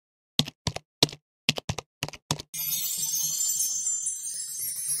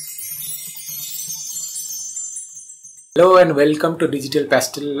Hello and welcome to Digital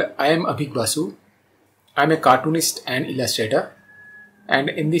Pastel. I am Abhik Basu. I am a cartoonist and illustrator, and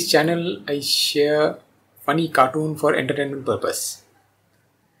in this channel I share funny cartoon for entertainment purpose.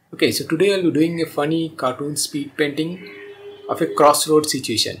 Okay, so today I'll be doing a funny cartoon speed painting of a crossroad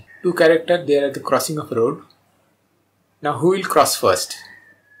situation. Two characters, they are at the crossing of a road. Now who will cross first?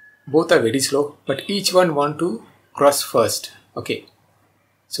 Both are very slow, but each one want to cross first. Okay,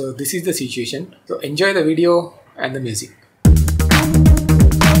 so this is the situation. So enjoy the video and the music.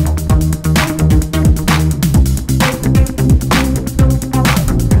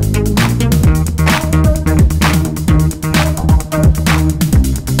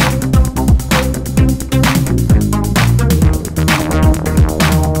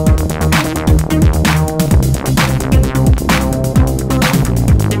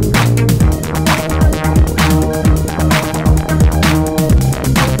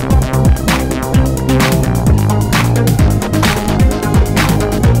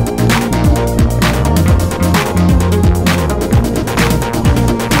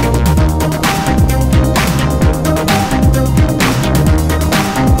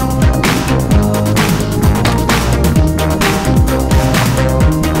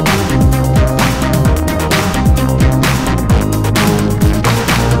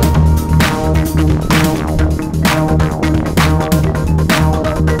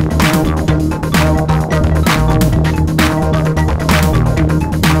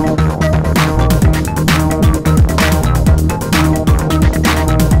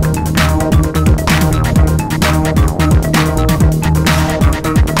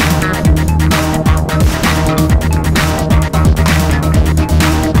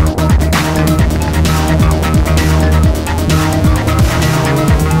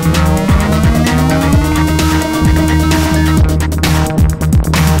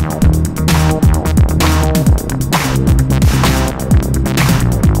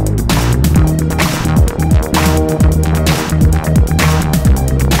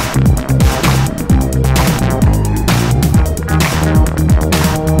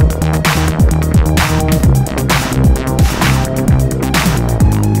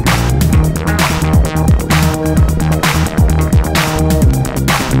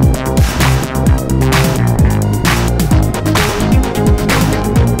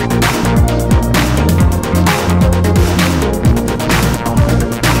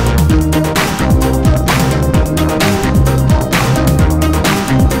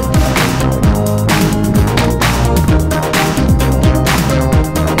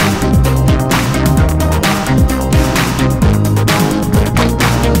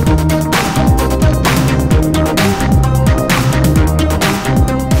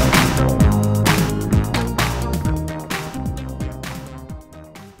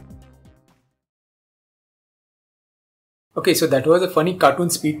 Okay, so that was a funny cartoon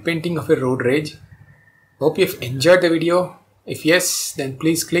speed painting of a road rage. Hope you've enjoyed the video. If yes, then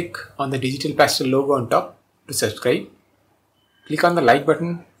please click on the Digital Pastel logo on top to subscribe. Click on the like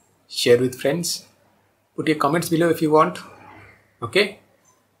button, share with friends, put your comments below if you want. Okay,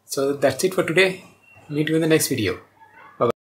 so that's it for today. Meet you in the next video.